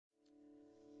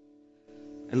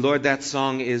And Lord, that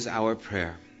song is our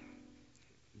prayer,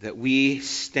 that we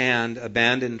stand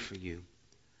abandoned for you.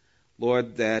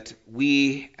 Lord, that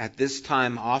we at this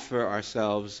time offer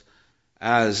ourselves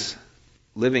as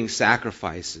living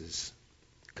sacrifices,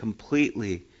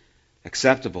 completely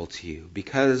acceptable to you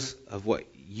because of what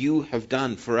you have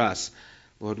done for us.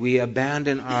 Lord, we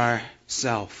abandon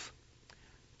ourselves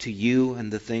to you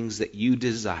and the things that you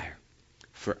desire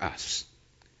for us.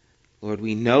 Lord,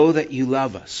 we know that you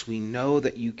love us. We know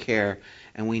that you care.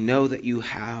 And we know that you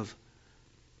have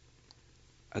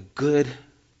a good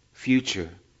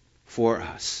future for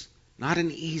us. Not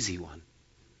an easy one,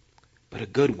 but a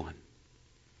good one.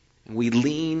 And we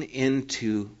lean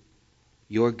into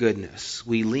your goodness.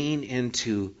 We lean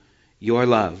into your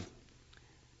love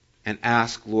and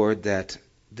ask, Lord, that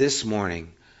this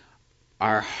morning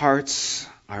our hearts,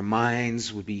 our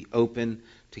minds would be open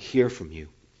to hear from you,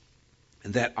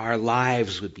 and that our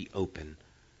lives would be open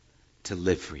to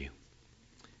live for you.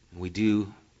 And we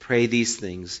do pray these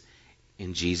things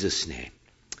in Jesus' name.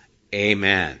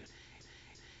 Amen.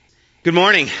 Good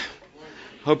morning.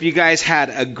 Hope you guys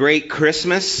had a great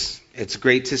Christmas. It's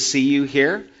great to see you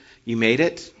here. You made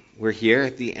it. We're here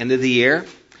at the end of the year.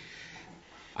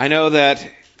 I know that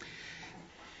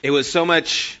it was so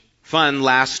much fun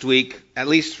last week, at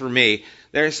least for me.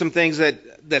 There are some things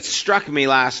that struck me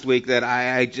last week that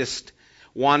I just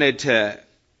wanted to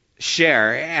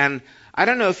share. And I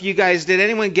don't know if you guys, did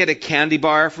anyone get a candy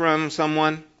bar from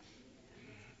someone?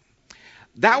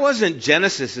 That wasn't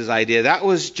Genesis's idea. That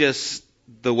was just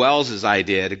the Wells'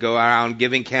 idea to go around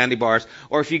giving candy bars.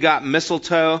 Or if you got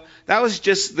mistletoe, that was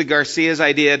just the Garcia's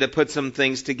idea to put some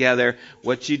things together.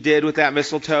 What you did with that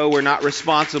mistletoe, we're not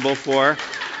responsible for.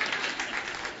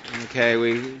 Okay,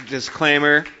 we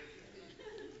disclaimer.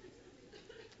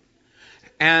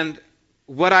 And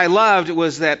what I loved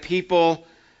was that people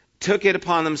took it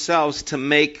upon themselves to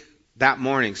make that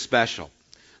morning special.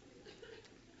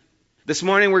 This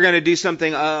morning we're going to do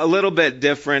something a little bit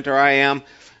different, or I am.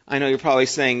 I know you're probably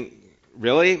saying,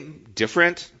 really?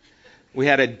 Different? We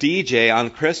had a DJ on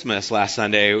Christmas last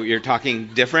Sunday. You're talking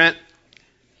different?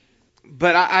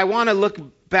 But I want to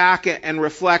look back and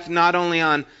reflect not only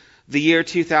on the year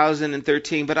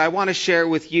 2013, but I want to share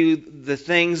with you the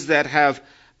things that have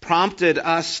prompted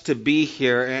us to be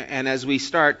here, and as we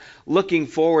start looking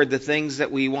forward, the things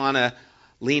that we want to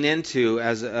lean into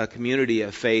as a community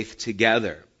of faith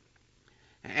together.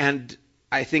 And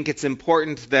I think it's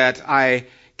important that I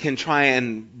can try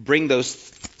and bring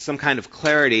some kind of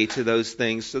clarity to those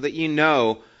things so that you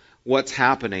know what's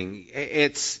happening.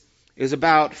 It was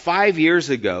about 5 years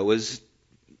ago, it was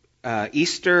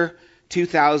Easter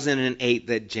 2008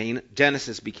 that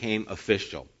Genesis became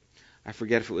official. I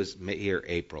forget if it was May or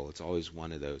April. It's always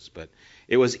one of those. But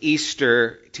it was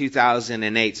Easter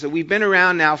 2008. So we've been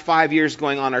around now 5 years,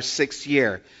 going on our 6th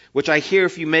year, which I hear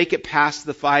if you make it past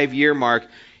the 5-year mark,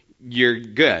 you're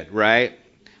good, right?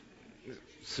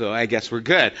 So I guess we're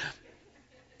good.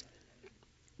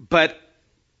 But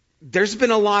there's been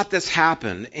a lot that's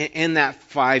happened in that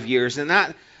 5 years. And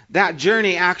that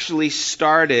journey actually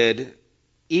started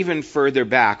even further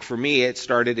back. For me, it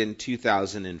started in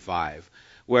 2005.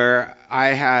 Where I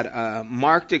had a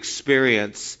marked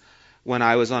experience when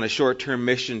I was on a short-term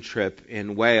mission trip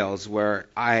in Wales, where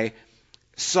I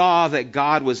saw that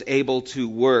God was able to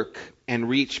work and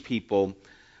reach people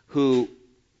who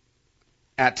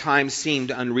at times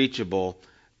seemed unreachable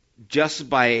just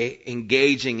by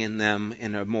engaging in them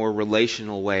in a more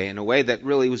relational way, in a way that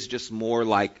really was just more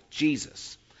like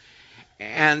Jesus.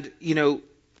 And,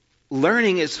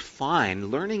 learning is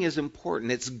fine. Learning is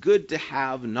important. It's good to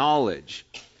have knowledge.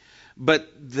 But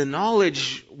the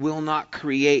knowledge will not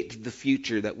create the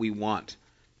future that we want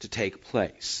to take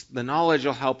place. The knowledge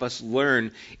will help us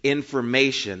learn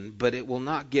information, but it will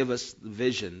not give us the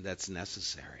vision that's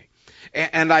necessary.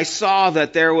 And I saw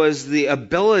that there was the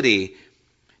ability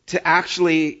to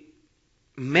actually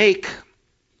make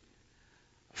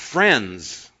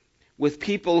friends with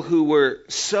people who were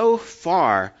so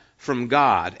far from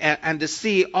God, and to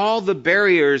see all the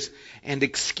barriers and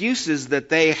excuses that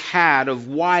they had of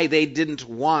why they didn't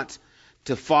want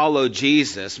to follow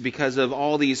Jesus because of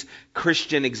all these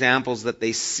Christian examples that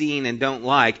they've seen and don't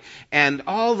like, and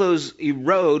all those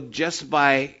erode just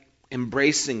by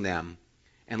embracing them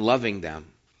and loving them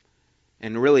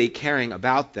and really caring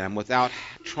about them without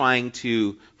trying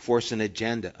to force an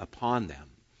agenda upon them.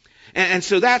 And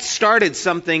so that started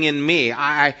something in me.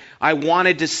 I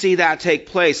wanted to see that take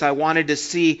place. I wanted to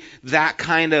see that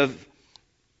kind of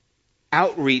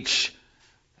outreach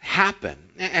happen.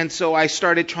 And so I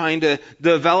started trying to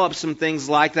develop some things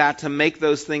like that to make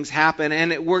those things happen.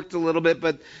 And it worked a little bit,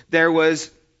 but there was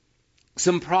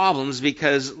some problems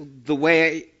because the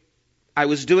way I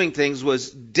was doing things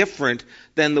was different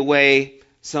than the way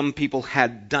some people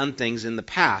had done things in the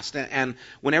past. And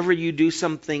whenever you do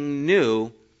something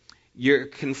new, you're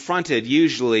confronted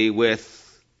usually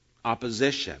with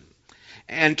opposition.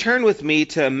 And turn with me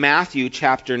to Matthew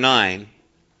chapter 9,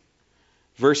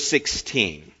 verse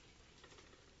 16.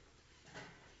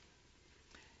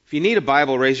 If you need a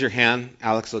Bible, raise your hand.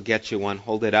 Alex will get you one.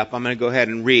 Hold it up. I'm going to go ahead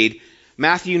and read.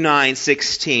 Matthew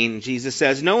 9:16. Jesus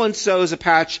says, "No one sews a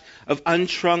patch of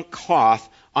unshrunk cloth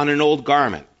on an old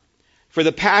garment, for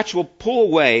the patch will pull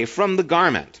away from the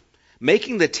garment,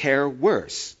 making the tear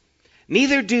worse.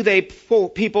 Neither do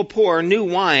people pour new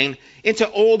wine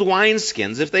into old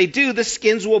wineskins. If they do, the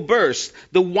skins will burst,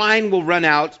 the wine will run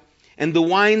out, and the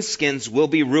wineskins will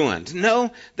be ruined.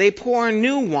 No, they pour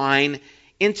new wine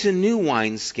into new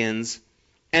wineskins,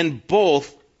 and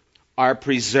both are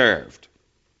preserved."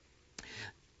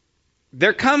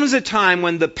 There comes a time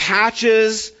when the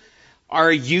patches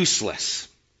are useless.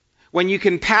 When you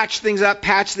can patch things up,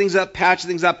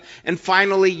 and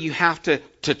finally you have to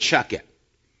chuck it.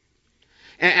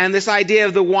 And this idea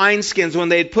of the wineskins, when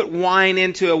they'd put wine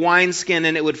into a wineskin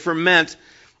and it would ferment,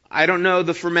 I don't know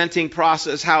the fermenting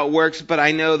process, how it works, but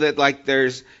I know that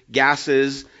there's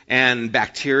gases and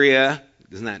bacteria,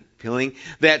 isn't that appealing,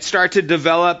 that start to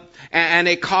develop, and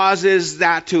it causes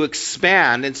that to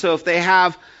expand. And so if they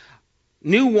have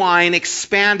new wine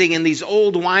expanding in these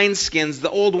old wineskins, the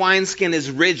old wineskin is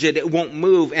rigid, it won't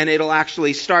move, and it'll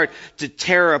actually start to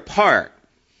tear apart.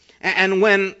 And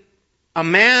when a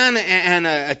man and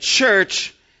a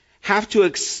church have to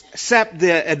accept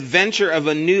the adventure of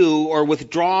a new or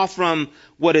withdraw from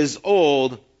what is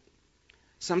old,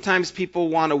 sometimes people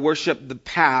want to worship the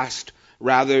past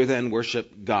rather than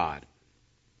worship God.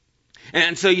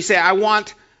 And so you say, I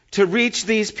want to reach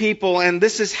these people, and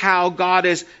this is how God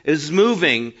is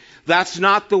moving. That's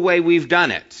not the way we've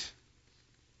done it.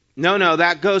 No,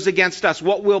 that goes against us.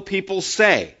 What will people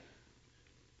say?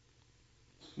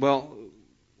 Well,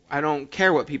 I don't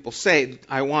care what people say.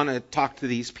 I want to talk to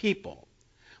these people.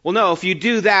 Well, no, if you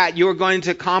do that, you're going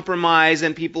to compromise,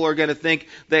 and people are going to think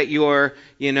that you're,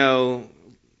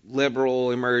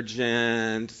 liberal,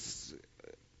 emergent,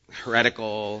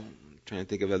 heretical. Trying to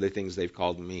think of other things they've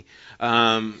called me.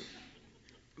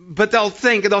 But they'll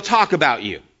talk about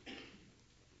you.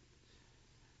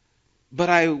 But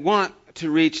I want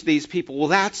to reach these people. Well,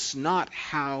 that's not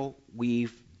how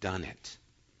we've done it.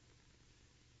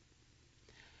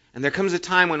 And there comes a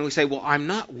time when we say, well, I'm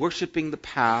not worshiping the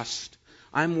past.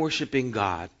 I'm worshiping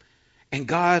God. And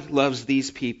God loves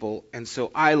these people, and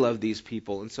so I love these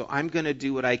people. And so I'm going to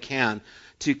do what I can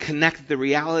to connect the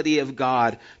reality of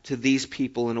God to these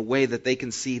people in a way that they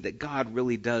can see that God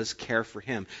really does care for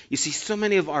him. You see, so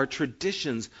many of our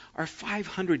traditions are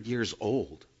 500 years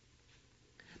old.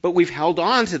 But we've held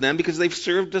on to them because they've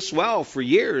served us well for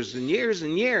years and years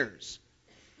and years.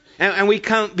 And we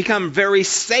become very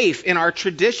safe in our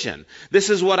tradition.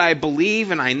 This is what I believe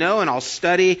and I know, and I'll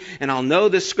study and I'll know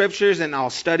the scriptures and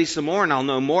I'll study some more and I'll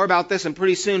know more about this. And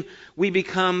pretty soon we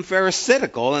become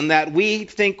pharisaical in that we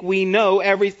think we know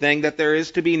everything that there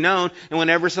is to be known. And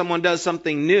whenever someone does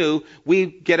something new, we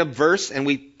get a verse and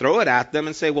we throw it at them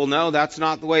and say, well, no, that's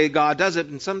not the way God does it.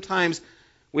 And sometimes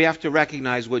we have to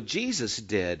recognize what Jesus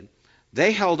did.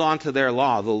 They held on to their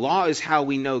law. The law is how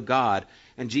we know God.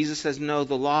 And Jesus says, no,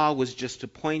 the law was just to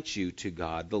point you to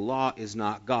God. The law is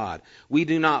not God. We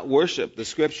do not worship the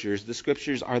Scriptures. The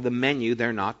Scriptures are the menu.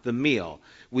 They're not the meal.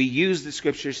 We use the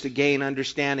Scriptures to gain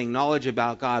understanding, knowledge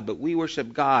about God, but we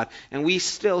worship God, and we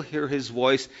still hear His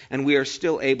voice, and we are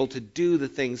still able to do the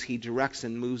things He directs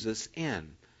and moves us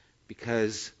in,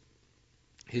 because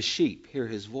His sheep hear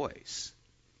His voice.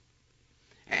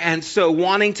 And so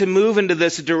wanting to move into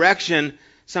this direction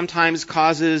sometimes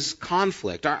causes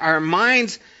conflict. Our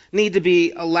minds need to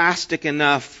be elastic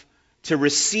enough to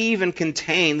receive and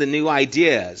contain the new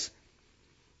ideas.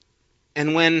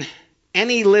 And when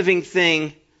any living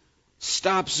thing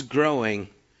stops growing,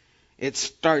 it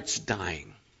starts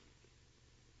dying.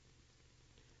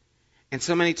 And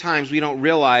so many times we don't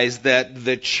realize that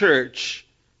the church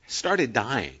started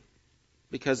dying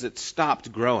because it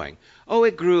stopped growing. Oh,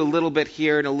 it grew a little bit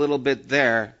here and a little bit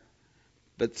there.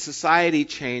 But society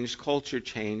changed, culture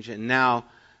changed, and now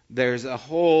there's a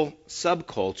whole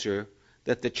subculture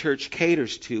that the church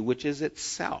caters to, which is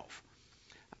itself.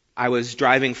 I was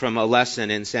driving from a lesson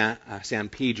in San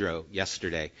Pedro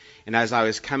yesterday, and as I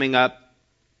was coming up,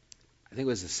 I think it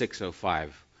was the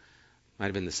 605, might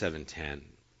have been the 710.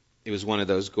 It was one of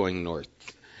those going north.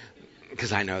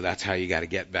 because I know that's how you got to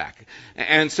get back.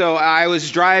 And so I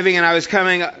was driving and I was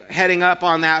heading up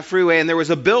on that freeway, and there was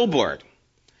a billboard,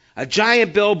 a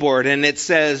giant billboard, and it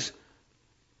says,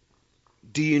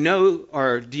 do you know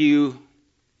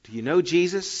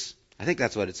Jesus? I think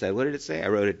that's what it said. What did it say? I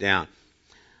wrote it down.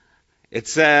 It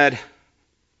said,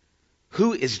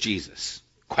 who is Jesus?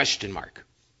 Question mark.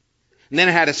 And then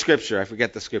it had a scripture. I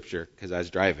forget the scripture because I was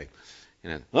driving.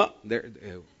 And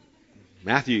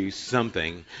Matthew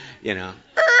something,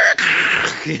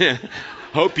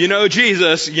 hope you know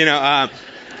Jesus,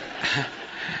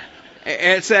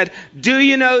 It said, do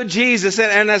you know Jesus?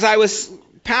 And as I was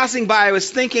passing by, I was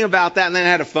thinking about that, and then it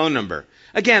had a phone number.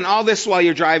 Again, all this while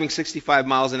you're driving 65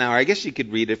 miles an hour. I guess you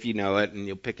could read it if you know it, and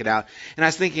you'll pick it out. And I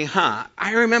was thinking,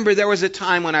 I remember there was a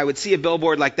time when I would see a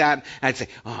billboard like that, and I'd say,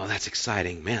 oh, that's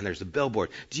exciting. Man, there's a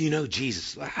billboard. Do you know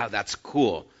Jesus? Wow, that's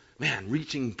cool. Man,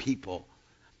 reaching people.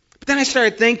 But then I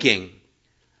started thinking,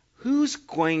 who's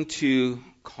going to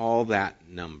call that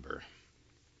number?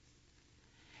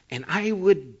 And I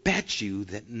would bet you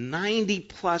that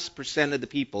 90+% of the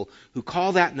people who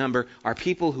call that number are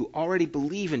people who already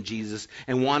believe in Jesus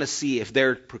and want to see if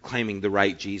they're proclaiming the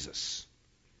right Jesus.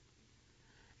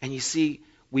 And you see,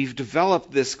 we've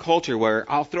developed this culture where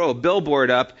I'll throw a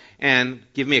billboard up and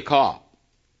give me a call.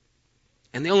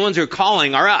 And the only ones who are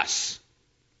calling are us.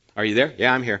 Are you there?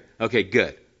 Yeah, I'm here. Okay,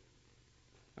 good.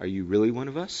 Are you really one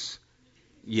of us?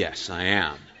 Yes, I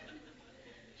am.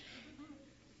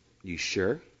 You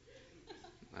sure?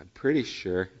 I'm pretty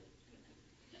sure.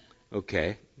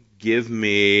 Okay, give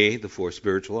me the 4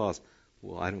 spiritual laws.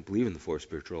 Well, I don't believe in the 4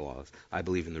 spiritual laws. I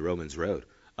believe in the Romans Road.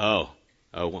 Oh,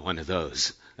 one of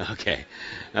those. Okay.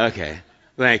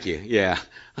 Thank you. Yeah,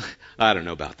 I don't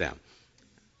know about that.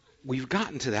 We've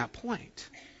gotten to that point.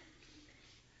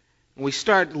 We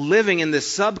start living in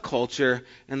this subculture,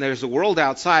 and there's a world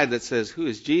outside that says, who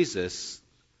is Jesus?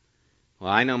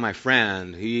 Well, I know my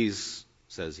friend. He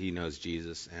says he knows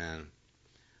Jesus, and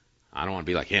I don't want to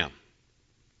be like him.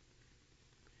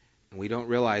 And we don't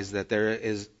realize that there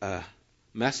is a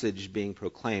message being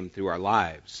proclaimed through our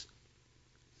lives,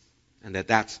 and that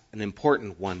that's an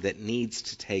important one that needs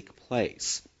to take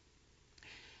place.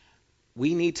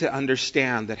 We need to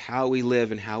understand that how we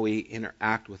live and how we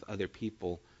interact with other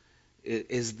people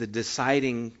is the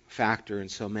deciding factor in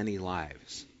so many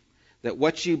lives. That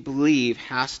what you believe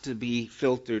has to be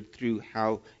filtered through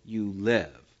how you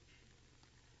live.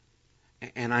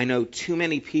 And I know too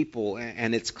many people,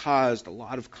 and it's caused a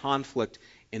lot of conflict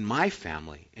in my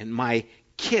family and my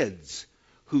kids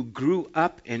who grew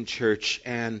up in church,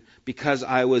 and because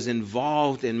I was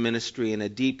involved in ministry in a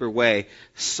deeper way,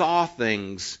 saw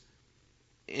things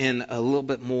in a little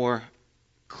bit more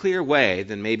clear way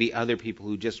than maybe other people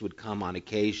who just would come on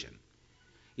occasion.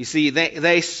 You see,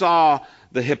 they saw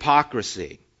the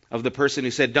hypocrisy of the person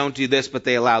who said, don't do this, but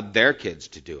they allowed their kids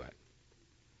to do it.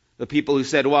 The people who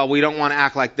said, well, we don't want to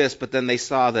act like this, but then they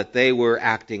saw that they were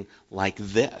acting like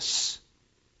this.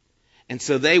 And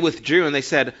so they withdrew and they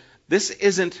said, this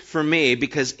isn't for me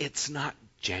because it's not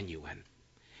genuine.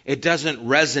 It doesn't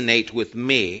resonate with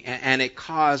me. And it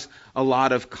caused a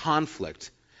lot of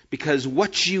conflict because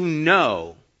what you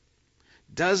know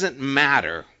doesn't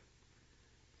matter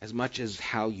as much as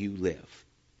how you live.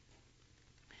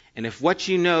 And if what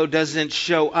you know doesn't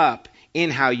show up in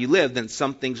how you live, then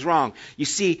something's wrong. You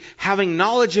see, having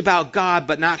knowledge about God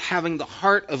but not having the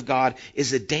heart of God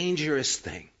is a dangerous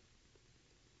thing.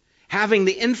 Having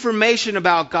the information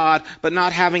about God but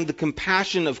not having the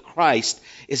compassion of Christ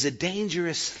is a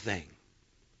dangerous thing.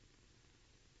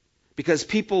 Because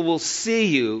people will see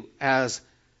you as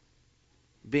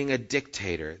being a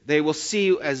dictator. They will see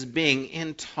you as being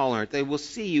intolerant. They will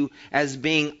see you as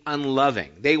being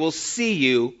unloving. They will see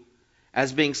you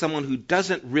as being someone who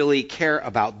doesn't really care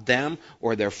about them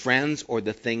or their friends or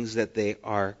the things that they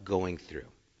are going through.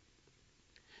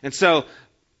 And so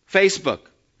Facebook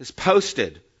is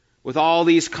posted with all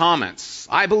these comments.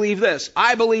 I believe this.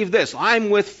 I believe this.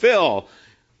 I'm with Phil.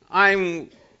 I'm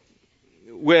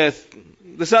with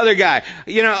this other guy.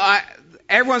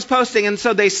 Everyone's posting, and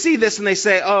so they see this and they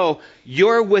say, oh,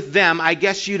 you're with them. I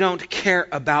guess you don't care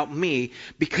about me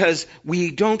because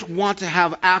we don't want to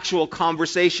have actual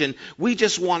conversation. We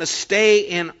just want to stay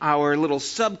in our little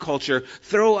subculture,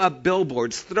 throw up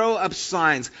billboards, throw up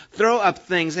signs, throw up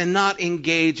things, and not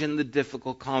engage in the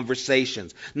difficult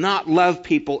conversations, not love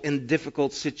people in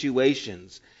difficult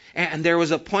situations. And there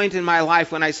was a point in my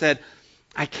life when I said,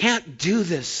 I can't do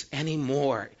this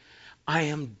anymore. I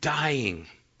am dying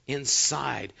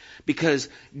inside because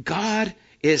God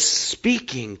is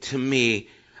speaking to me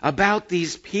about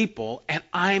these people and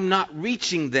I'm not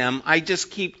reaching them. I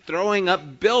just keep throwing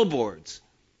up billboards.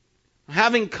 I'm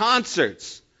having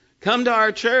concerts. Come to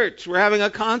our church. We're having a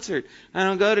concert. I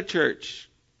don't go to church.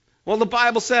 Well, the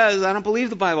Bible says, I don't believe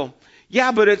the Bible.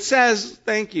 Yeah, but it says,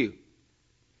 thank you.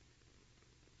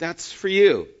 That's for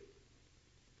you.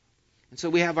 And so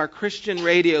we have our Christian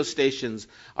radio stations,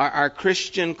 our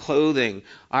Christian clothing,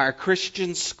 our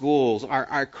Christian schools,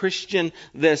 our Christian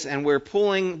this, and we're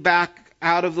pulling back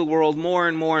out of the world more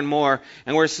and more and more,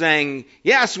 and we're saying,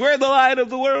 yes, we're the light of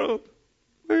the world.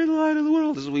 We're the light of the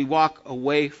world, as we walk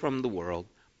away from the world.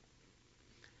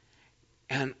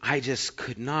 And I just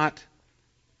could not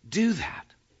do that.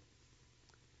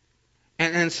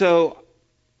 And so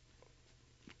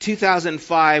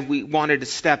 2005, we wanted to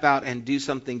step out and do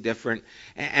something different.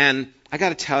 And I got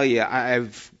to tell you,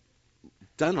 I've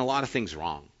done a lot of things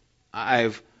wrong.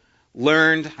 I've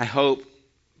learned, I hope,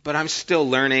 but I'm still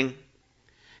learning.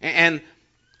 And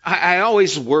I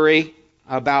always worry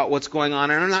about what's going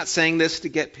on. And I'm not saying this to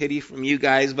get pity from you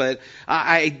guys, but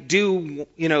I do,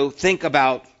 think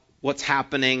about what's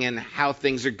happening and how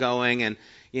things are going. And,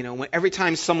 every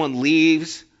time someone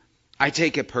leaves, I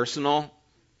take it personal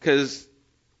because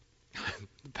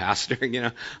the pastor,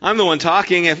 I'm the one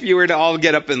talking. If you were to all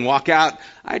get up and walk out,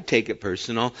 I'd take it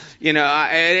personal.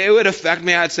 It would affect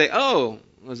me. I'd say, oh,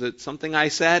 was it something I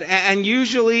said? And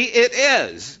usually it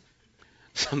is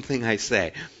something I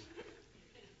say.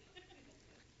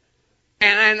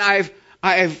 And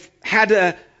I've had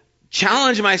to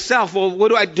challenge myself. Well, what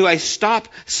do I do? I stop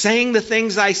saying the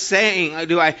things I say?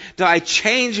 Do I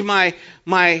change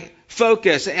my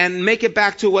focus and make it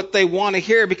back to what they want to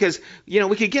hear? Because,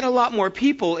 we could get a lot more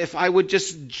people if I would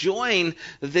just join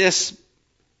this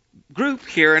group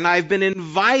here. And I've been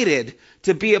invited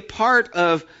to be a part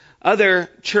of other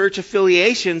church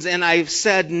affiliations, and I've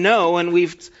said no, and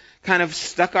we've kind of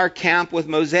stuck our camp with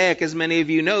Mosaic, as many of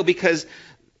you know, because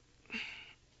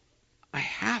I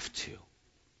have to.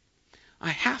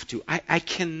 I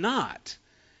cannot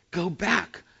go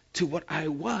back to what I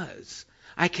was.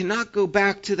 I cannot go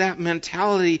back to that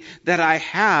mentality that I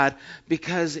had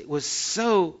because it was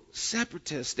so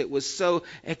separatist. It was so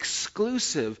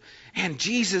exclusive. And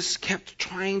Jesus kept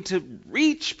trying to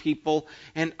reach people,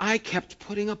 and I kept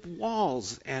putting up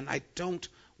walls, and I don't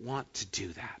want to do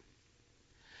that.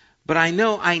 But I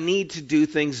know I need to do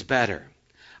things better.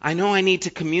 I know I need to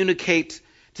communicate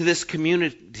to this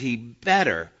community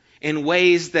better in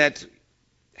ways that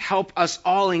help us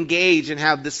all engage and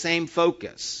have the same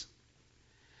focus.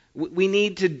 We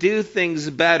need to do things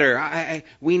better.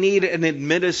 We need an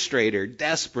administrator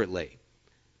desperately.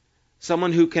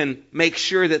 Someone who can make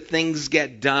sure that things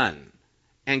get done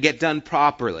and get done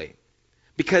properly.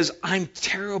 Because I'm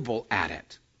terrible at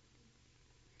it.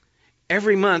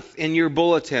 Every month in your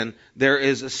bulletin there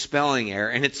is a spelling error,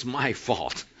 and it's my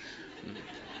fault.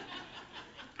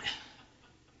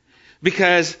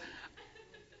 Because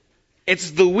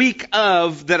it's the week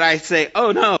of that I say,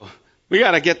 oh no, we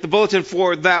got to get the bulletin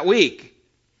for that week.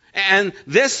 And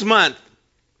this month,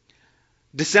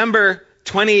 December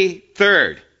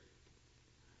 23rd,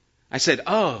 I said,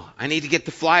 oh, I need to get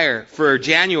the flyer for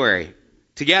January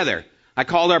together. I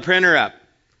called our printer up,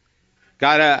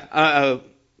 got a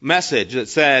message that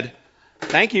said,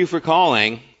 thank you for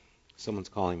calling. Someone's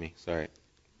calling me, sorry.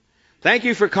 Thank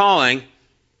you for calling,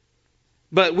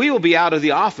 but we will be out of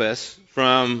the office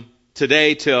from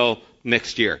today till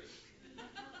next year.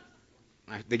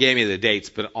 They gave me the dates,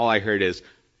 but all I heard is,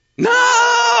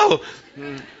 no!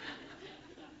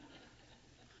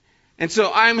 And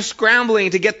so I'm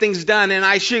scrambling to get things done, and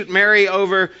I shoot Mary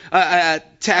over a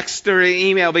text or an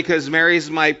email because Mary's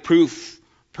my proof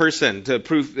person to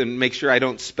proof and make sure I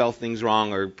don't spell things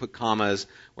wrong or put commas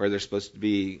where they're supposed to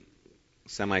be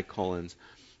semicolons.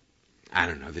 I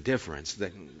don't know the difference.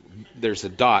 There's a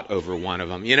dot over one of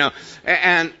them,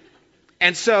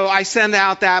 And so I send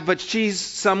out that, but she's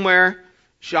somewhere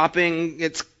shopping.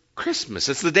 It's Christmas.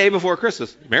 It's the day before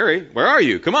Christmas. Mary, where are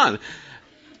you? Come on.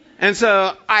 And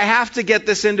so I have to get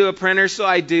this into a printer, so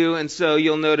I do. And so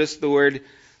you'll notice the word,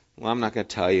 well, I'm not going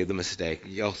to tell you the mistake.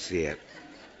 You'll see it.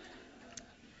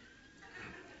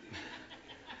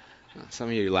 Some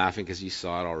of you are laughing because you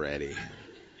saw it already.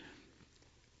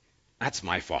 That's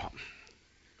my fault.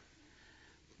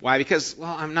 Why? Because,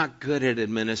 I'm not good at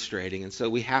administrating, and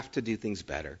so we have to do things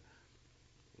better.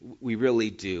 We really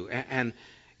do. And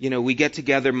we get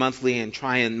together monthly and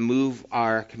try and move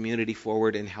our community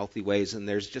forward in healthy ways, and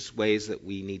there's just ways that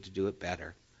we need to do it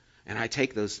better. And I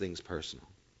take those things personal.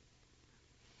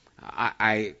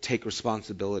 I take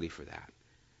responsibility for that,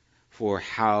 for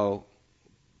how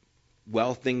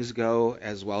well things go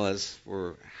as well as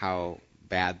for how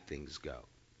bad things go.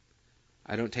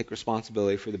 I don't take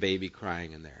responsibility for the baby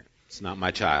crying in there. It's not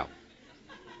my child.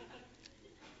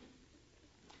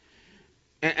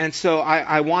 And so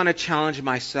I want to challenge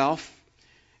myself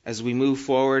as we move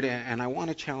forward, and I want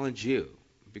to challenge you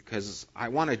because I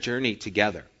want to journey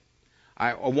together.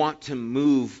 I want to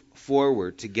move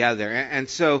forward together. And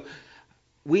so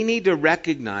we need to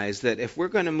recognize that if we're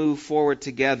going to move forward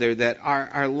together, that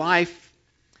our life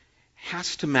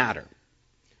has to matter.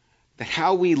 That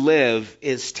how we live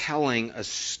is telling a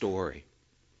story.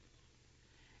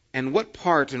 And what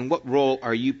part and what role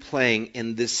are you playing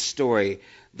in this story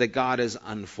that God is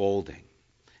unfolding?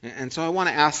 And so I want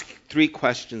to ask 3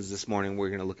 questions this morning. We're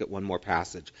going to look at one more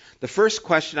passage. The first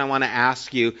question I want to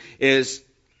ask you is,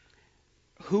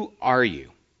 who are you?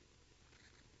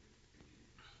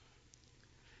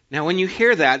 Now, when you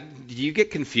hear that, do you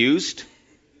get confused?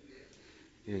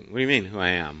 What do you mean, who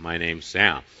I am? My name's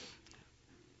Sam.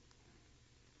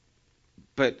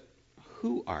 But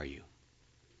who are you?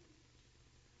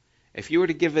 If you were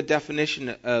to give a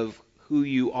definition of who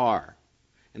you are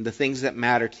and the things that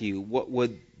matter to you, what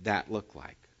would that look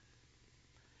like?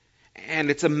 And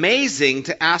it's amazing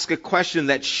to ask a question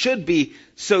that should be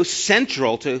so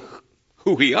central to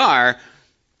who we are.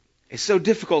 It's so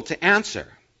difficult to answer.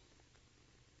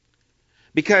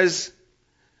 Because,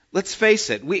 let's face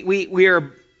it, we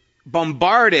are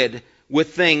bombarded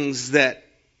with things that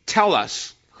tell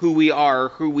us who we are,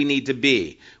 who we need to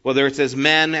be. Whether it's as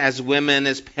men, as women,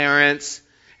 as parents,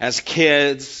 as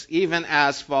kids, even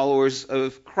as followers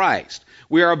of Christ.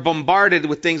 We are bombarded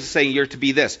with things saying, you're to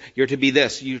be this, you're to be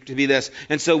this, you're to be this.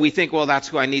 And so we think, well, that's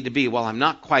who I need to be. Well, I'm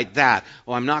not quite that.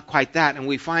 Well, I'm not quite that. And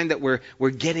we find that we're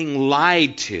getting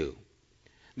lied to.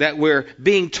 That we're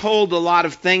being told a lot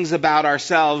of things about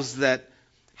ourselves that,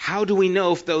 how do we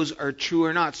know if those are true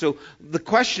or not? So the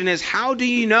question is, how do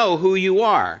you know who you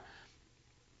are?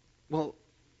 Well,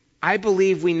 I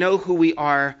believe we know who we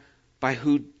are by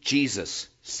who Jesus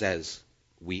says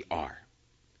we are.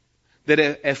 That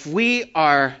if we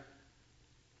are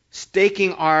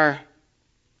staking our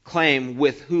claim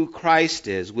with who Christ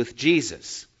is, with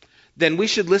Jesus, then we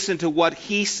should listen to what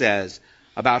he says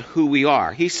about who we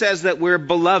are. He says that we're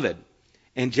beloved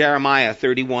in Jeremiah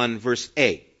 31 verse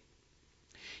 8.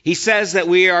 He says that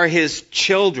we are his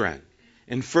children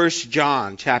in 1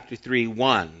 John chapter 3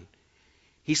 1.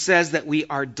 He says that we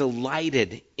are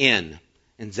delighted in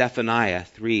Zephaniah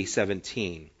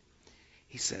 3:17.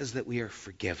 He says that we are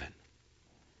forgiven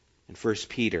in 1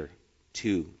 Peter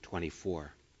 2:24.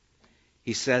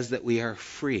 He says that we are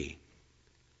free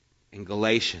in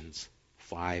Galatians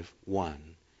 5:1.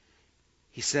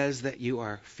 He says that you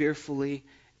are fearfully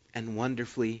and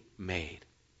wonderfully made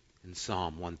in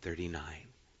Psalm 139.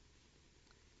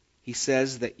 He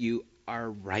says that you are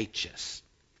righteous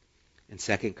in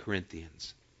 2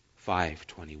 Corinthians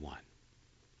 5:21.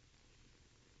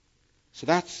 So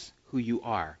that's who you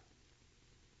are.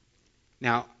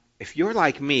 Now, if you're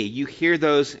like me, you hear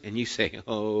those and you say,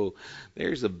 oh,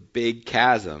 there's a big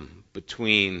chasm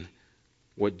between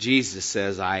what Jesus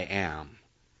says I am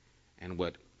and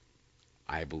what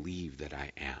I believe that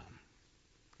I am.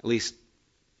 At least,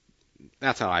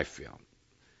 that's how I feel.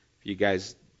 If you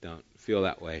guys don't feel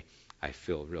that way, I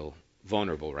feel real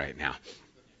vulnerable right now.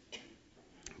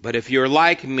 But if you're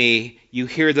like me, you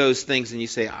hear those things and you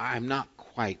say, I'm not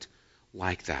quite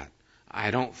like that.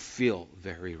 I don't feel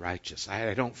very righteous.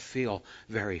 I don't feel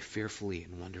very fearfully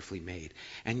and wonderfully made.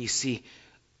 And you see,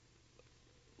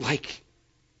 like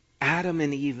Adam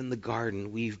and Eve in the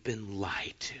garden, we've been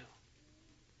lied to.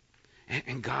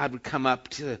 And God would come up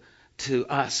to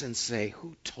us and say,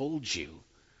 who told you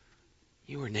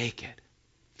you were naked?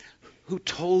 Who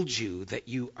told you that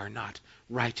you are not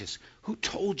righteous? Who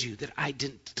told you that I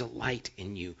didn't delight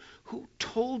in you? Who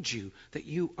told you that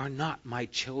you are not my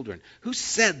children? Who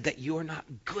said that you are not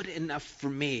good enough for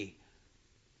me?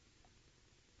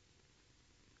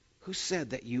 Who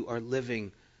said that you are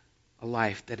living a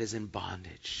life that is in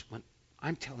bondage when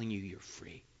I'm telling you you're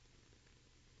free?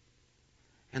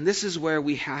 And this is where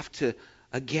we have to,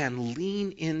 again,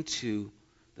 lean into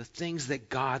the things that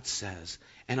God says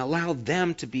and allow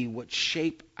them to be what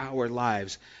shape our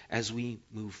lives as we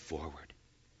move forward.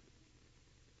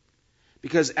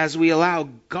 Because as we allow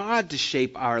God to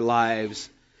shape our lives,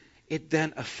 it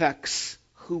then affects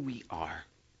who we are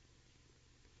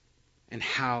and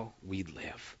how we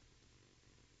live.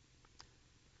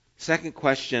 Second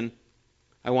question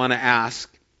I want to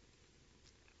ask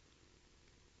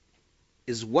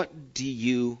is, what do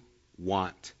you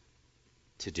want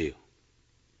to do?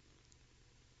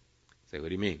 Say, what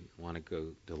do you mean? I want to go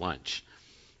to lunch.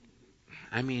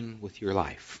 I mean with your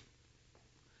life.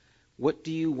 What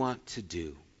do you want to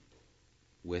do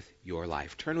with your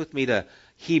life? Turn with me to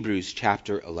Hebrews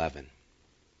chapter 11.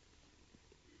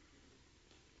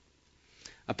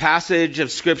 a passage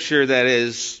of Scripture that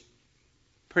is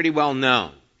pretty well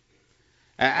known.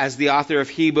 As the author of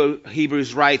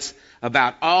Hebrews writes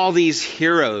about all these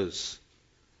heroes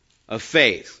of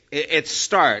faith, it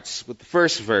starts with the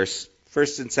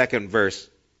first and second verse,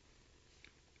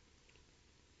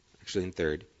 actually in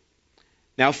third.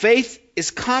 Now faith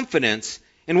is confidence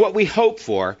in what we hope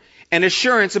for and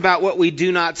assurance about what we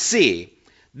do not see.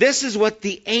 This is what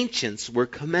the ancients were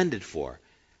commended for.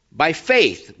 By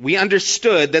faith, we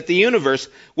understood that the universe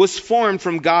was formed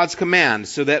from God's command,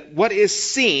 so that what is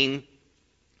seen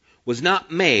was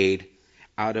not made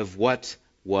out of what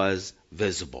was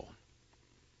visible.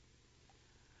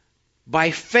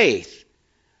 By faith,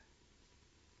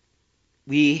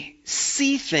 we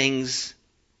see things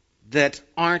that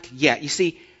aren't yet. You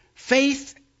see,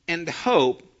 faith and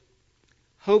hope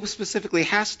specifically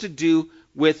has to do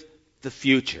with the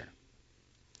future.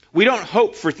 We don't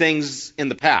hope for things in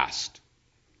the past.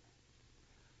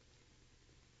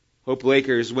 Hope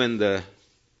Lakers win the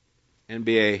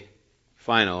NBA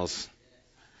Finals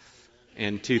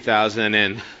in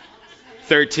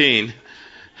 2013.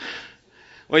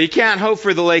 Well, you can't hope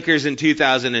for the Lakers in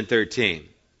 2013.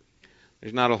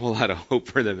 There's not a whole lot of hope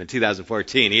for them in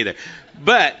 2014 either.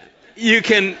 But you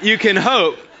can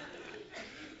hope.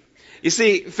 You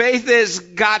see, faith has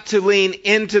got to lean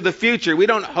into the future. We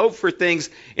don't hope for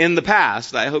things in the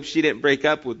past. I hope she didn't break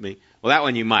up with me. Well, that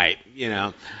one you might,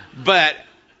 But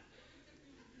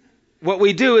what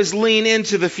we do is lean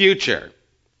into the future.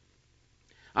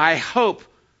 I hope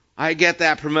I get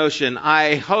that promotion.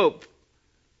 I hope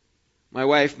my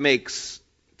wife makes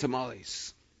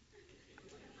tamales.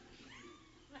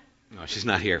 No, she's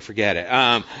not here. Forget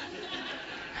it.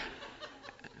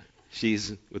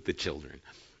 She's with the children.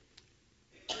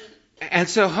 And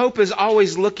so hope is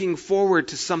always looking forward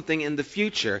to something in the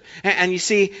future. And you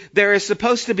see, there is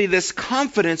supposed to be this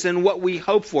confidence in what we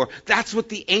hope for. That's what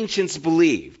the ancients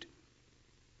believed.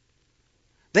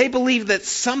 They believed that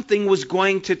something was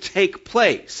going to take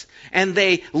place. And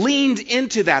they leaned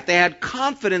into that. They had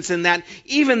confidence in that,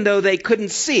 even though they couldn't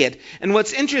see it. And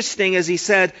what's interesting is he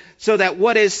said, so that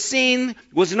what is seen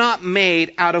was not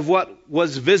made out of what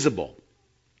was visible.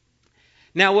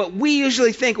 Now, what we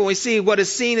usually think when we see what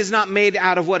is seen is not made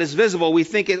out of what is visible, we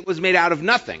think it was made out of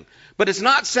nothing. But it's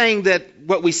not saying that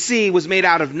what we see was made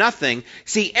out of nothing.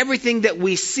 See, everything that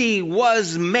we see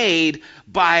was made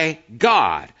by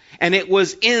God. And it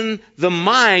was in the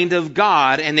mind of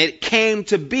God, and it came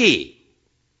to be.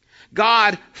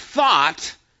 God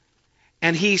thought,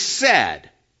 and he said,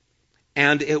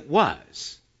 and it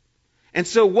was. And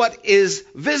so what is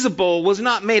visible was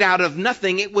not made out of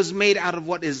nothing, it was made out of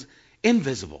what is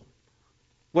invisible.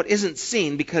 What isn't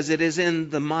seen, because it is in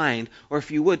the mind, or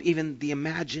if you would, even the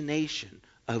imagination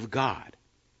of God.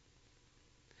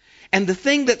 And the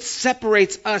thing that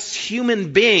separates us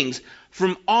human beings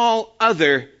from all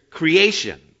other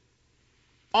creation,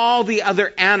 all the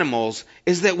other animals,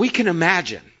 is that we can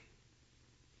imagine.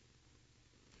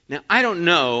 Now, I don't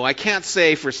know, I can't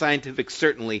say for scientific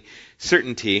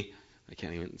certainty, I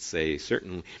can't even say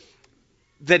certainly,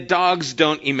 that dogs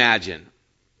don't imagine.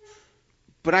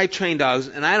 But I train dogs,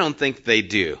 and I don't think they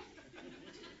do.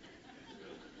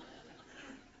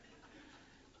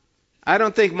 I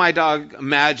don't think my dog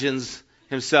imagines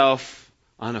himself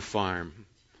on a farm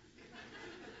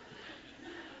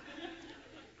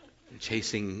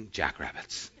chasing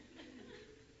jackrabbits.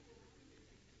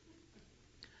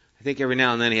 I think every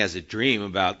now and then he has a dream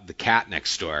about the cat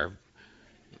next door,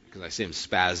 because I see him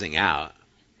spazzing out.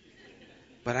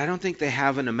 But I don't think they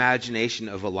have an imagination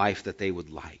of a life that they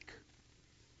would like.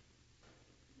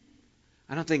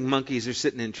 I don't think monkeys are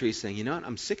sitting in trees saying, you know what,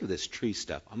 I'm sick of this tree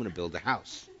stuff. I'm going to build a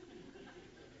house.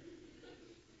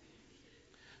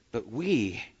 But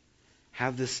we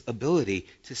have this ability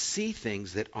to see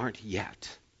things that aren't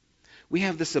yet. We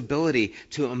have this ability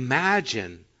to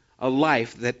imagine a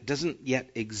life that doesn't yet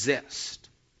exist,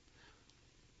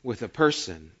 with a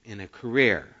person in a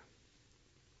career.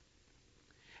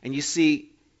 And you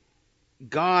see,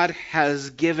 God has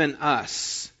given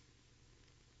us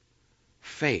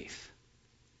faith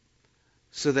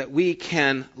so that we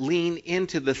can lean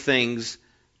into the things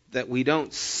that we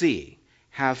don't see,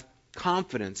 have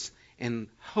confidence and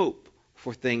hope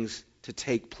for things to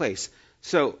take place.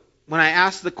 So when I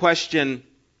ask the question,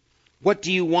 what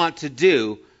do you want to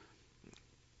do?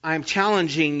 I'm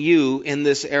challenging you in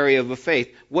this area of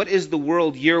faith. What is the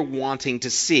world you're wanting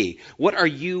to see? What are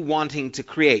you wanting to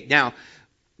create? Now,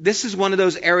 this is one of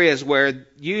those areas where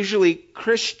usually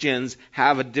Christians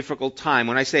have a difficult time.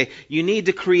 When I say, you need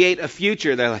to create a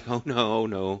future, they're like, oh,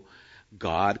 no.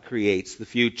 God creates the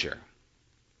future.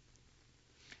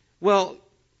 Well,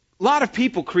 A lot of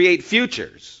people create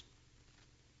futures.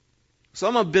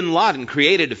 Osama bin Laden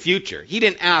created a future. He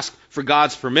didn't ask for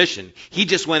God's permission. He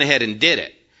just went ahead and did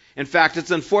it. In fact,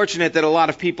 it's unfortunate that a lot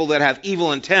of people that have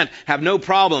evil intent have no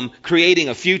problem creating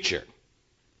a future.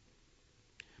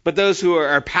 But those who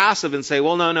are passive and say,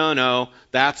 well, no,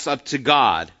 that's up to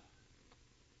God,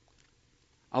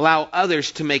 allow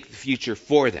others to make the future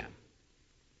for them.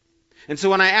 And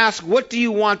so when I ask, what do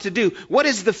you want to do? What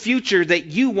is the future that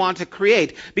you want to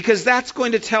create? Because that's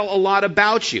going to tell a lot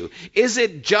about you. Is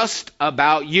it just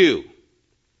about you?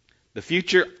 The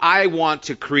future I want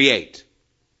to create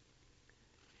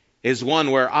is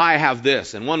one where I have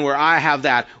this and one where I have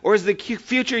that. Or is the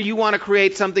future you want to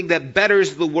create something that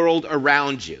betters the world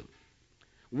around you?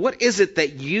 What is it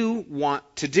that you want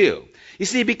to do? You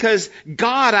see, because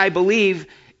God, I believe,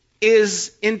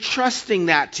 is entrusting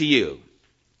that to you.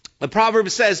 The proverb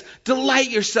says,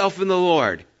 delight yourself in the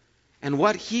Lord, and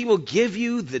what He will give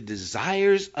you the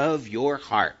desires of your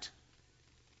heart.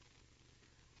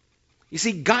 You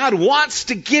see, God wants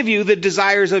to give you the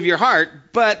desires of your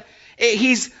heart, but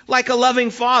He's like a loving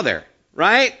father,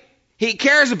 right? He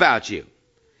cares about you.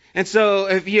 And so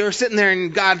if you're sitting there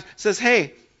and God says,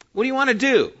 hey, what do you want to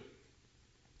do?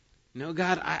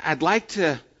 God, I'd like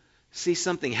to see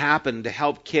something happen to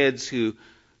help kids who,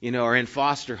 are in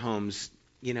foster homes,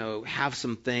 have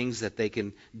some things that they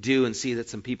can do and see that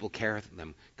some people care for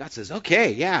them. God says,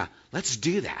 okay, yeah, let's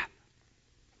do that.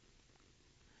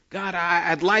 God,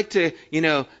 I'd like to,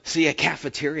 see a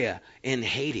cafeteria in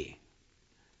Haiti.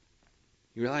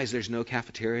 You realize there's no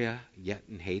cafeteria yet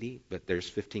in Haiti, but there's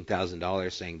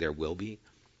 $15,000 saying there will be?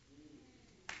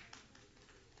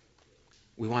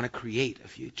 We want to create a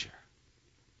future.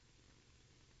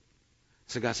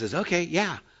 So God says, okay,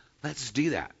 yeah, let's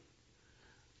do that.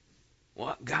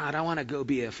 Well, God, I want to go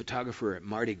be a photographer at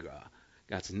Mardi Gras.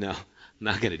 God says, no, I'm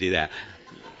not going to do that.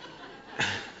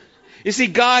 You see,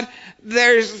 God,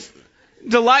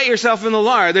 delight yourself in the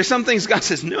Lord. There's some things God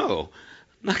says, no,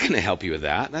 I'm not going to help you with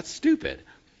that. That's stupid.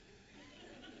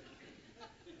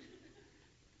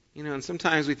 And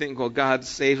sometimes we think, well, God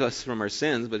saves us from our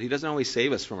sins, but He doesn't always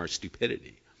save us from our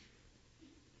stupidity.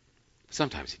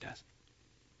 Sometimes He does.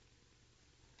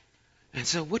 And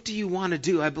so what do you want to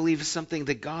do? I believe is something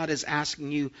that God is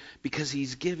asking you because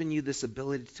He's given you this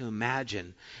ability to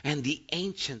imagine. And the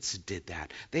ancients did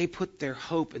that. They put their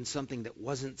hope in something that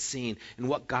wasn't seen and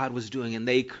what God was doing. And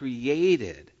they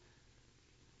created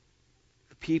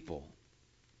the people,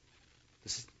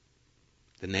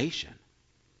 the nation,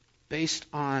 based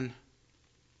on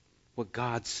what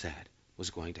God said was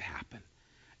going to happen.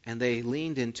 And they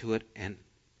leaned into it and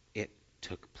it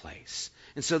took place.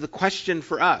 And so the question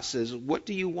for us is, what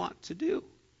do you want to do?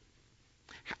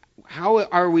 How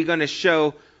are we going to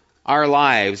show our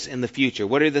lives in the future?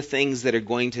 What are the things that are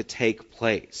going to take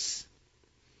place?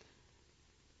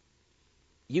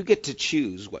 You get to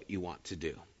choose what you want to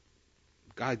do.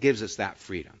 God gives us that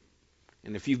freedom.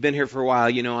 And if you've been here for a while,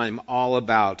 I'm all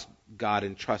about God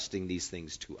entrusting these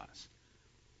things to us.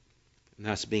 And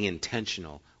us being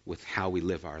intentional with how we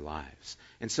live our lives.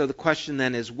 And so the question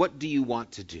then is, what do you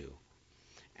want to do?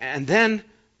 And then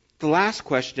the last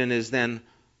question is then,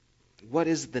 what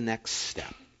is the next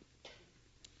step?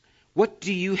 What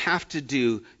do you have to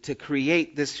do to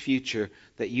create this future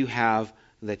that you have,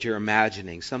 that you're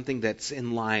imagining, something that's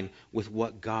in line with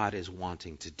what God is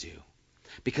wanting to do?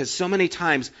 Because so many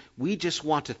times we just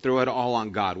want to throw it all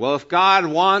on God. Well, if God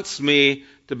wants me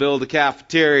to build a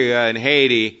cafeteria in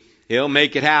Haiti, He'll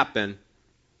make it happen.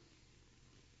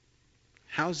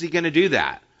 How's He going to do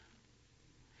that?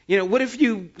 What if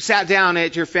you sat down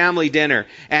at your family dinner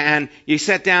and you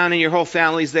sat down and your whole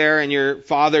family's there and your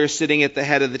father's sitting at the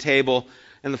head of the table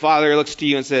and the father looks to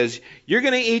you and says, you're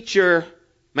going to eat your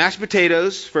mashed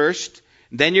potatoes first,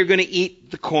 then you're going to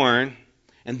eat the corn,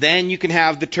 and then you can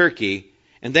have the turkey,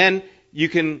 and then you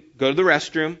can go to the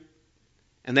restroom,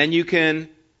 and then you can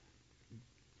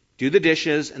do the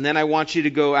dishes, and then I want you to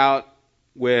go out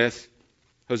with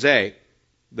Jose,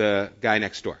 the guy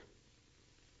next door.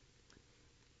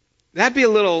 That'd be a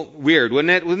little weird,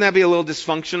 wouldn't it? Wouldn't that be a little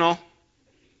dysfunctional?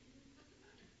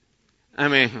 I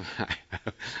mean,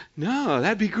 no,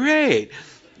 that'd be great.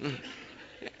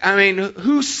 I mean,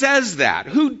 who says that?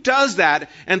 Who does that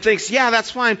and thinks, yeah,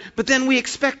 that's fine, but then we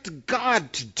expect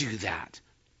God to do that.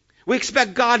 We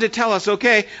expect God to tell us,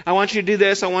 okay, I want you to do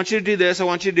this, I want you to do this, I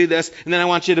want you to do this, and then I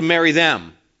want you to marry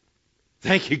them.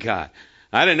 Thank you, God.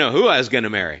 I didn't know who I was going to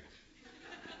marry.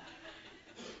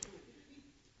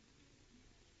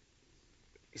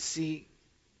 See,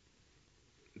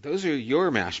 those are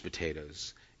your mashed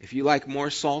potatoes. If you like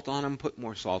more salt on them, put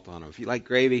more salt on them. If you like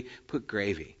gravy, put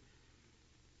gravy.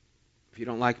 If you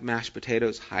don't like mashed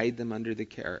potatoes, hide them under the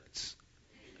carrots.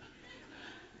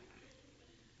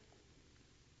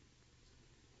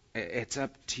 It's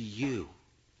up to you.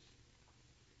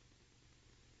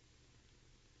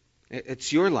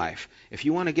 It's your life. If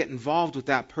you want to get involved with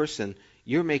that person,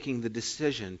 you're making the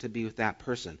decision to be with that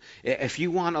person. If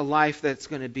you want a life that's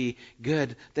going to be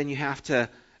good, then you have to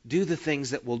do the things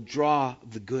that will draw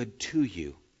the good to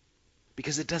you.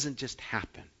 Because it doesn't just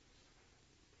happen.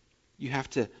 You have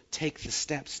to take the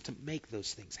steps to make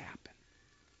those things happen.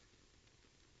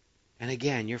 And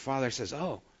again, your Father says,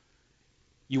 oh,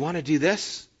 you want to do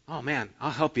this? Oh man,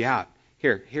 I'll help you out.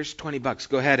 Here's $20.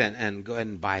 Go ahead and go ahead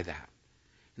and buy that.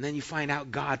 And then you find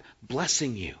out God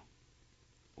blessing you.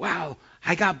 Wow,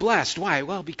 I got blessed. Why?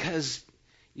 Well, because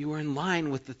you were in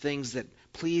line with the things that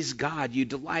please God. You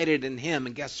delighted in Him.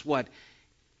 And guess what?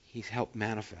 He's helped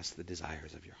manifest the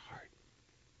desires of your heart.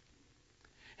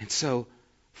 And so,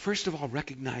 first of all,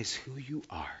 recognize who you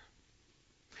are.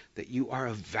 That you are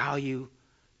of value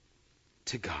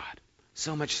to God.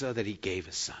 So much so that He gave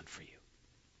His Son for you.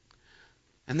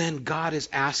 And then God is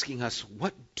asking us,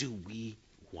 what do we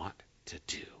want to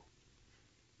do?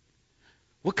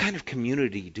 What kind of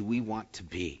community do we want to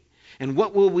be? And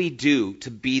what will we do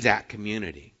to be that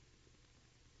community?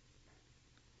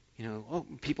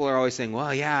 People are always saying,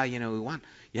 well, yeah, we want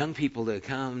young people to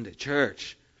come to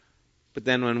church. But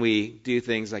then when we do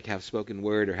things like have spoken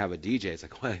word or have a DJ, it's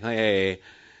like, well, hey,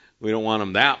 we don't want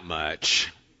them that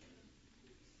much.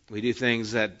 We do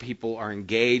things that people are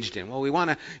engaged in. Well, we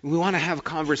want to have a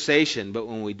conversation, but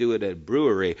when we do it at a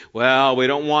brewery, well, we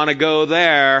don't want to go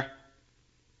there.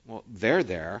 Well, they're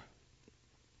there.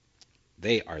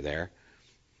 They are there.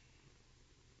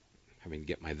 Having to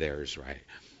get my theirs right.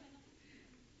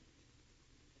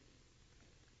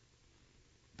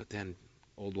 But then,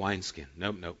 old wineskin.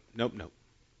 Nope.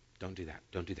 Don't do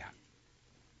that.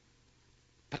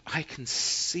 But I can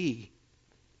see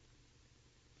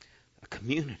a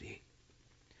community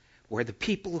where the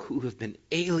people who have been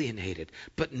alienated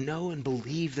but know and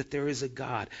believe that there is a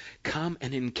God come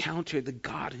and encounter the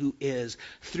God who is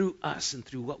through us and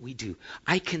through what we do.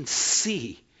 I can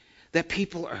see that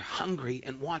people are hungry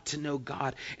and want to know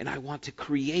God, and I want to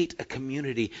create a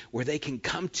community where they can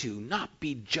come to, not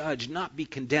be judged, not be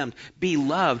condemned, be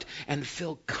loved, and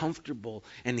feel comfortable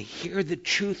and hear the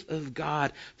truth of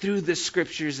God through the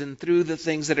scriptures and through the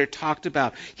things that are talked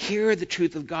about. Hear the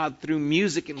truth of God through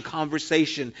music and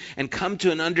conversation, and come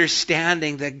to an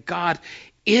understanding that God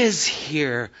is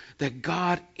here, that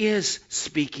God is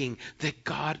speaking, that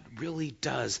God really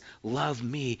does love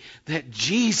me, that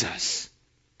Jesus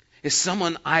is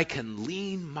someone I can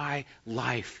lean my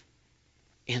life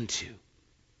into.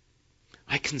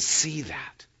 I can see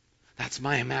that. That's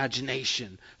my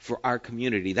imagination for our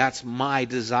community. That's my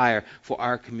desire for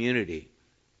our community.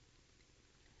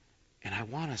 And I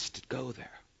want us to go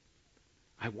there.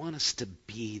 I want us to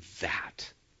be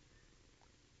that.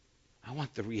 I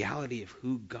want the reality of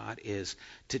who God is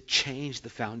to change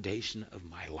the foundation of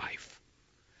my life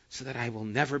so that I will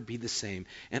never be the same,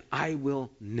 and I will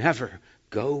never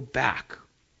go back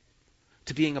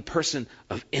to being a person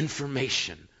of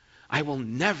information. I will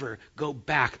never go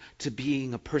back to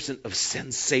being a person of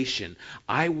sensation.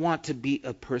 I want to be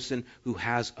a person who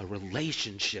has a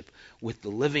relationship with the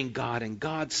living God, and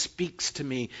God speaks to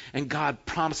me, and God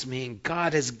prompts me, and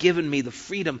God has given me the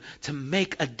freedom to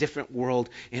make a different world,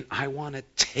 and I want to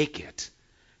take it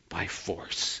by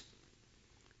force.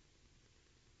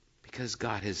 Because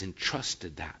God has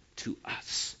entrusted that to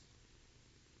us.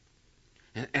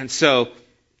 And so,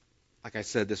 like I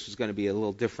said, this was going to be a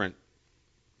little different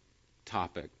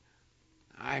topic.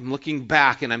 I'm looking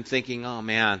back and I'm thinking, oh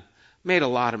man, made a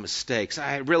lot of mistakes.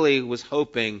 I really was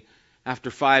hoping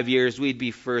after 5 years we'd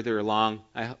be further along.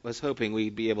 I was hoping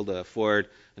we'd be able to afford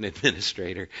an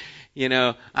administrator.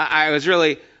 I was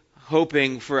really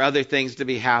hoping for other things to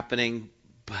be happening,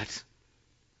 but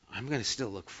I'm going to still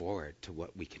look forward to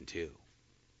what we can do.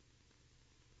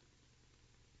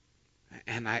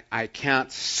 And I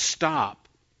can't stop.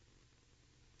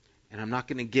 And I'm not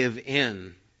going to give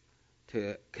in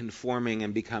to conforming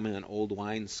and becoming an old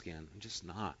wineskin. I'm just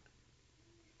not.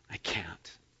 I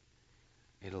can't.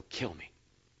 It'll kill me.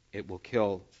 It will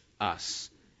kill us.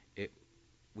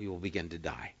 We will begin to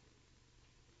die.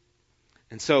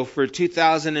 And so for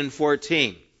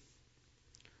 2014,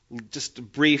 just a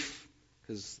brief,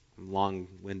 because I'm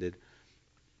long-winded,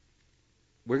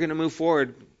 we're going to move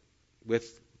forward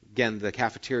with, again, the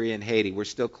cafeteria in Haiti. We're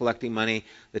still collecting money.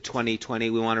 The 2020,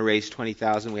 we want to raise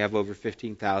 $20,000. We have over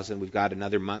 $15,000. We've got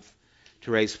another month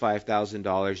to raise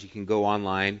 $5,000. You can go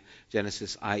online,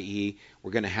 Genesis IE.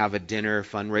 We're going to have a dinner,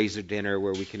 fundraiser dinner,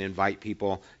 where we can invite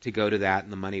people to go to that,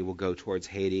 and the money will go towards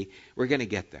Haiti. We're going to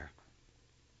get there.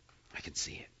 I can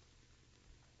see it.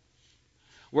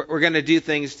 We're going to do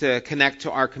things to connect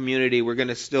to our community. We're going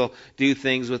to still do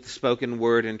things with the spoken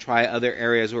word and try other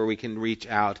areas where we can reach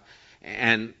out.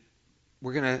 And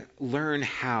we're going to learn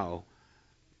how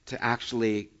to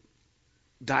actually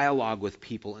dialogue with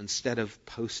people instead of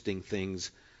posting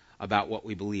things about what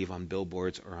we believe on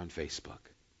billboards or on Facebook.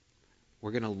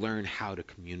 We're going to learn how to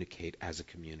communicate as a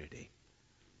community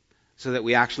so that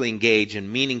we actually engage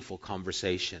in meaningful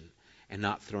conversation and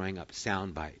not throwing up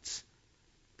sound bites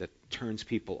that turns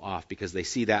people off because they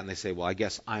see that and they say, well, I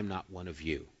guess I'm not one of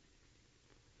you.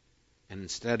 And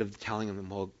instead of telling them,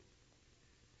 well,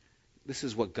 this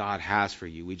is what God has for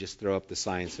you, we just throw up the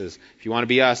sign that says, if you want to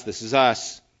be us, this is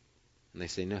us. And they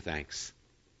say, no thanks.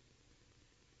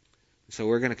 So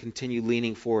we're going to continue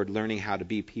leaning forward, learning how to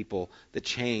be people that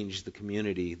change the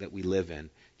community that we live in,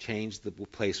 change the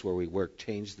place where we work,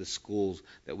 change the schools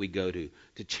that we go to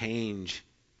change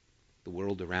the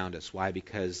world around us. Why?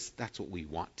 Because that's what we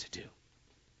want to do.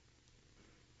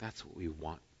 That's what we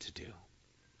want to do.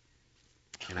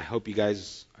 And I hope you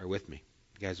guys are with me.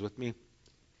 You guys with me?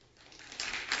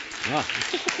 Oh.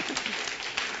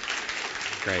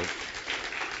 Great.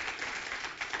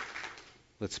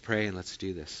 Let's pray and let's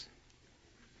do this.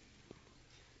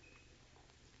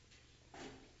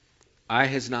 Eye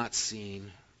has not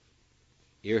seen,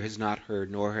 ear has not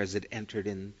heard, nor has it entered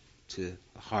into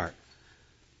the heart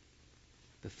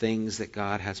the things that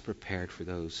God has prepared for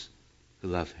those who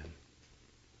love Him.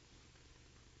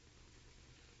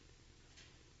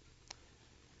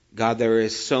 God, there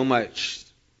is so much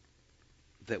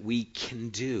that we can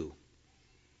do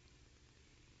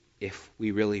if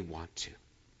we really want to.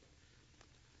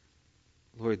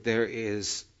 Lord, there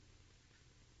is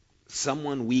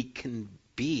someone we can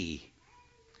be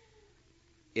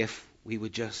if we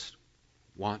would just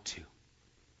want to.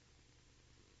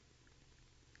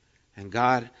 And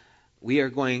God, we are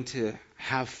going to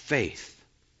have faith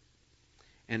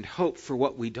and hope for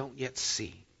what we don't yet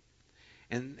see.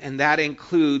 And that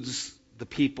includes the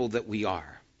people that we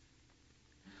are.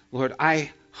 Lord,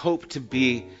 I hope to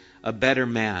be a better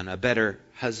man, a better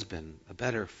husband, a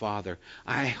better father.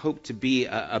 I hope to be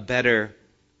a better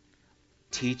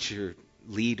teacher,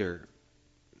 leader,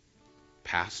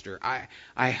 pastor.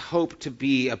 I hope to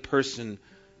be a person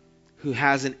who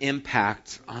has an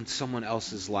impact on someone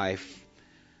else's life.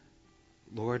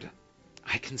 Lord,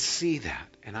 I can see that,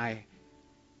 and I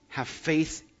have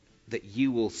faith that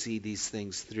you will see these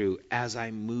things through as I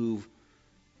move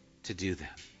to do them.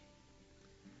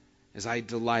 As I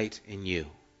delight in you.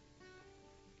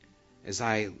 As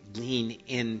I lean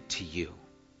into you.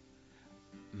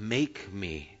 Make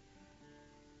me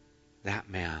that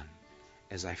man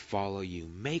as I follow you.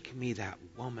 Make me that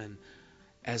woman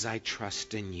as I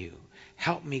trust in you.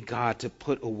 Help me, God, to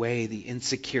put away the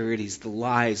insecurities, the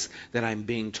lies that I'm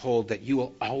being told, that you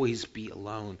will always be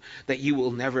alone, that you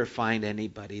will never find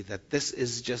anybody, that this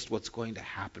is just what's going to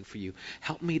happen for you.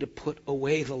 Help me to put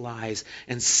away the lies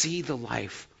and see the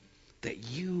life that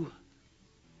you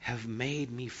have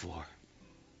made me for.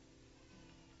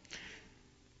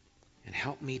 And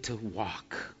help me to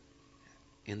walk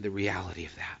in the reality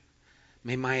of that.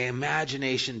 May my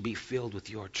imagination be filled with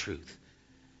your truth.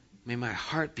 May my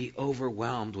heart be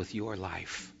overwhelmed with your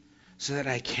life so that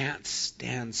I can't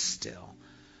stand still,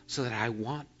 so that I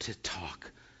want to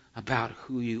talk about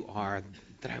who you are,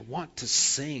 that I want to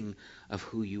sing of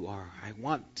who you are. I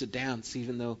want to dance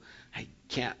even though I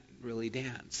can't really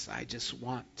dance. I just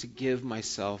want to give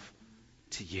myself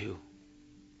to you.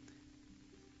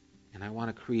 And I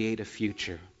want to create a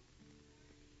future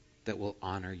that will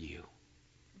honor you.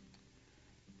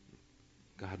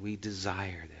 God, we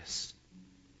desire this.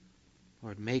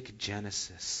 Lord, make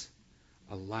Genesis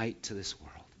a light to this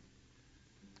world.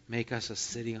 Make us a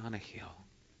city on a hill.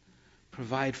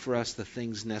 Provide for us the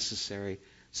things necessary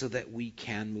so that we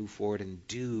can move forward and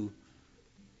do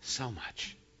so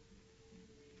much.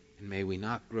 And may we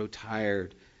not grow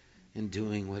tired in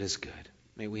doing what is good.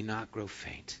 May we not grow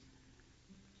faint.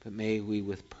 But may we,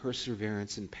 with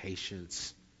perseverance and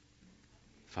patience,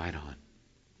 fight on.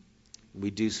 We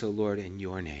do so, Lord, in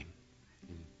your name,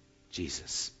 in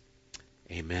Jesus.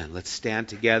 Amen. Let's stand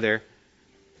together.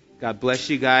 God bless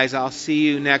you guys. I'll see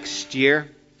you next year.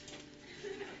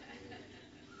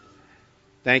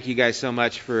 Thank you guys so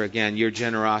much for, again, your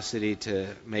generosity to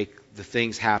make the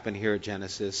things happen here at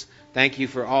Genesis. Thank you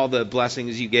for all the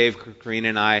blessings you gave Karina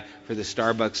and I for the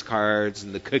Starbucks cards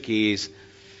and the cookies.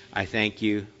 I thank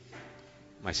you.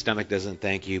 My stomach doesn't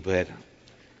thank you, but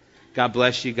God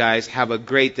bless you guys. Have a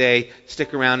great day.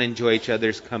 Stick around, enjoy each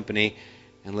other's company,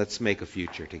 and let's make a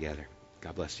future together.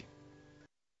 God bless you.